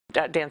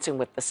Dancing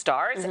with the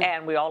Stars,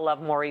 and we all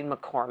love Maureen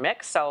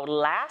McCormick. So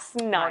last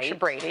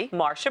night,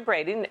 Marcia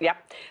Brady,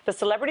 yep, the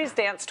celebrities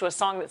danced to a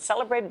song that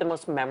celebrated the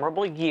most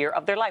memorable year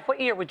of their life. What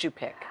year would you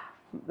pick?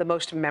 The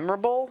most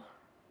memorable?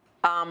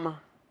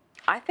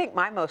 I think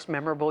my most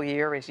memorable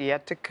year is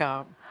yet to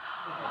come.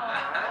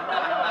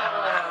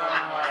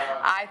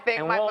 I think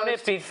and my won't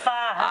it be fun?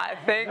 I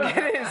think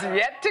it is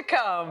yet to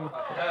come.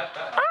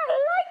 I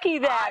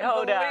like that.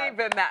 I believe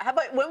in that. How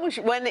about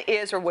when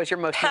is or was your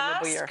most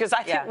memorable year? Because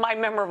I think my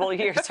memorable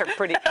years are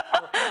pretty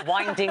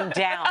winding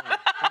down.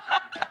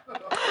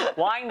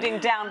 Winding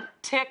down.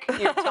 Tick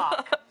your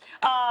talk.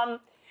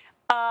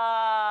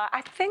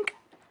 I think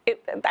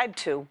I had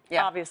two,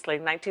 obviously,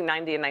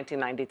 1990 and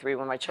 1993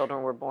 when my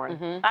children were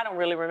born. I don't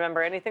really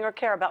remember anything or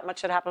care about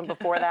much that happened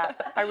before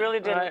that. I really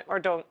didn't or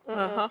don't.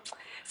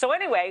 So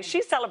anyway,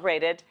 she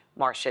celebrated,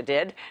 Marcia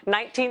did,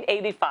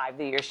 1985,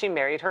 the year she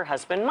married her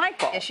husband,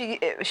 Michael. And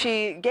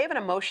she gave an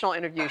emotional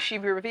interview. She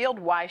revealed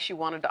why she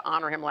wanted to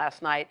honor him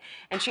last night.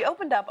 And she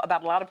opened up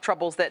about a lot of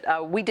troubles that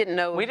we didn't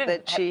know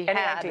that she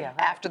had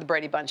after the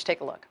Brady Bunch.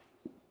 Take a look.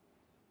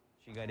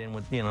 She got in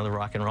with, the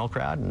rock and roll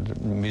crowd and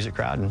the music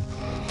crowd,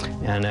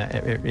 and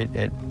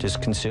it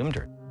just consumed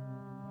her.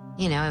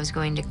 I was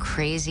going to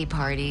crazy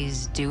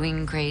parties,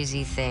 doing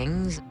crazy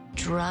things.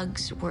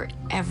 Drugs were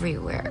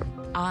everywhere.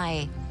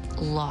 I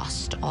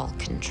lost all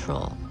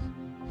control.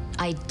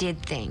 I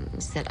did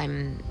things that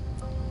I'm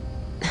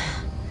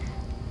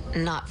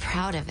not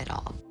proud of at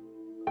all.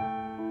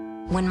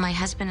 When my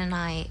husband and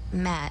I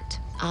met,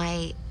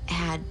 I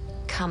had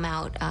come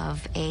out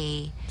of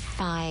a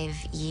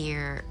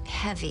 5-year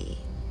heavy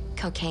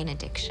cocaine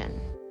addiction.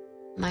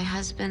 My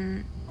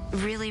husband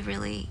really,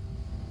 really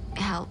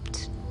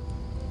helped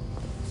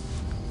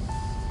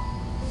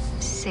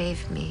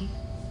save me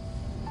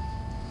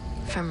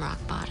from rock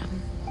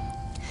bottom.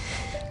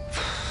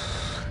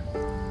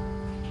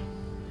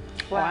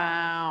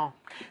 Wow.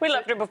 We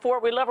loved her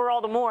before. We love her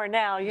all the more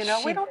now.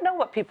 We don't know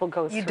what people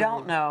go through. You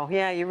don't know.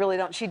 Yeah, you really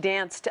don't. She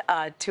danced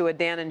to a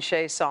Dan and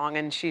Shay song,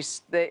 and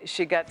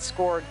she got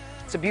scored.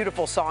 It's a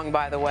beautiful song,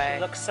 by the way.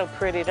 She looks so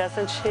pretty,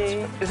 doesn't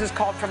she? This is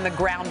called From the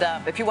Ground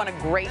Up. If you want a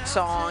great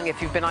song,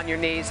 if you've been on your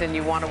knees and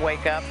you want to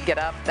wake up, get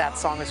up, that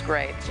song is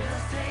great.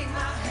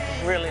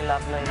 Really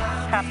lovely.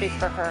 Happy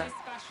for her.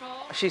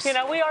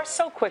 We are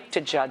so quick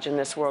to judge in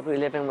this world we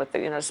live in with,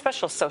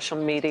 special social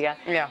media.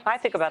 Yeah. I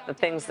think about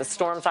the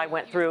storms I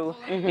went through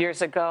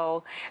years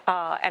ago,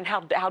 and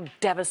how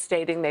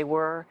devastating they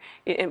were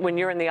when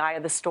you're in the eye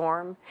of the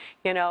storm,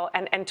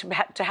 and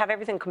to have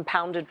everything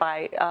compounded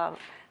by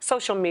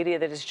social media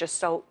that is just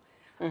so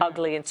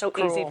ugly and so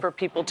easy for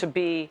people to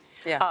be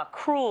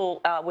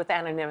cruel with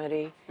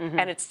anonymity.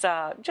 And it's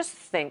just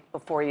think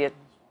before you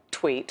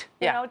tweet.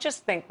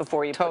 Just think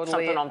before you put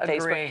something on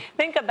Facebook.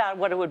 Think about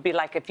what it would be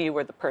like if you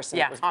were the person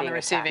that was being on the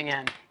receiving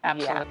end.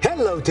 Absolutely.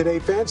 Hello, Today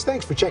fans.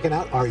 Thanks for checking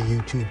out our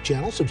YouTube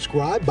channel.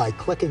 Subscribe by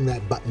clicking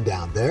that button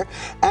down there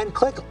and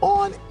click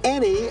on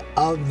any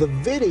of the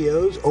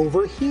videos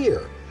over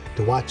here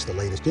to watch the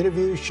latest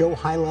interviews, show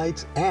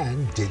highlights,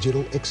 and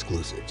digital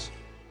exclusives.